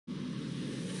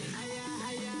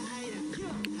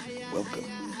Welcome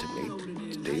to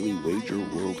Nate's Daily Wager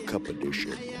World Cup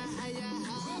Edition.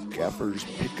 Gaffer's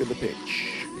pick of the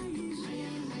pitch.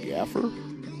 Gaffer,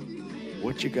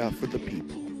 what you got for the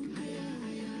people?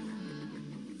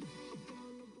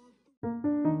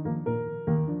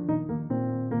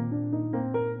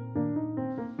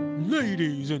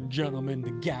 Ladies and gentlemen,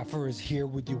 the Gaffer is here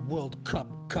with your World Cup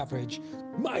coverage.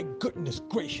 My goodness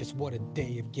gracious, what a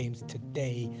day of games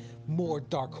today. More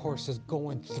dark horses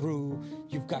going through.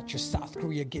 You've got your South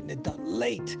Korea getting it done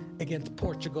late against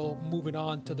Portugal, moving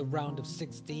on to the round of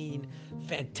 16.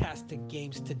 Fantastic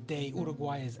games today.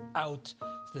 Uruguay is out.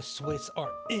 The Swiss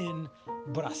are in.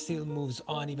 Brazil moves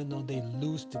on even though they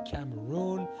lose to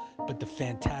Cameroon. But the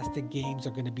fantastic games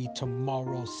are going to be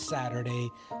tomorrow, Saturday.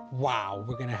 Wow,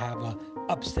 we're going to have an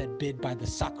upset bid by the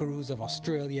Socceroos of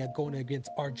Australia going against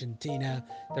Argentina.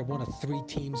 They're one of three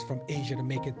teams from Asia to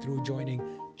make it through, joining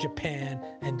Japan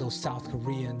and those South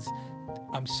Koreans.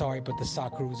 I'm sorry, but the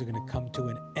Socceroos are going to come to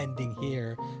an ending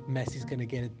here. Messi's going to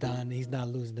get it done. He's not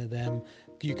losing to them.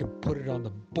 You can put it on the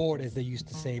board, as they used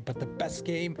to say. But the best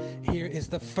game here is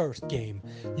the first game.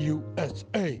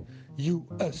 USA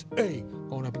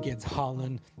going up against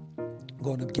Holland,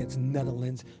 going up against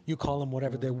Netherlands. You call them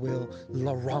whatever they will.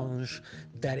 L'Orange.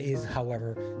 That is,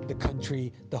 however, the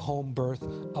country, the home birth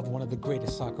of one of the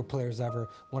greatest soccer players ever,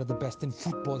 one of the best in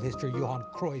football history, Johan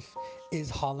Cruyff.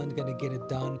 Is Holland going to get it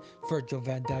done? Virgil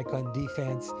van Dijk on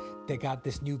defense. They got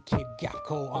this new kid,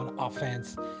 Gakpo, on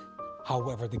offense.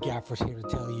 However, the Gaffer's here to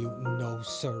tell you, no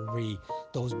siree.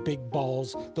 Those big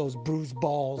balls, those bruised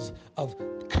balls of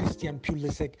Christian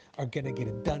Pulisic are going to get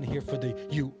it done here for the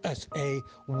USA.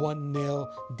 1-0.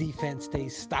 Defense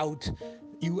stays stout.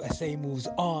 USA moves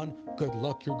on. Good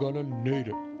luck, you're going to need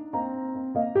it.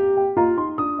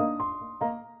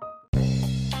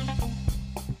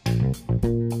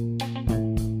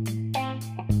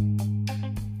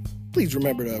 Please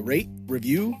remember to rate,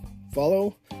 review,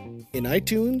 follow in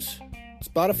iTunes,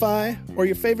 Spotify, or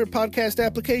your favorite podcast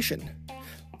application.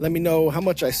 Let me know how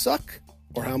much I suck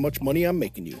or how much money I'm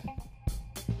making you.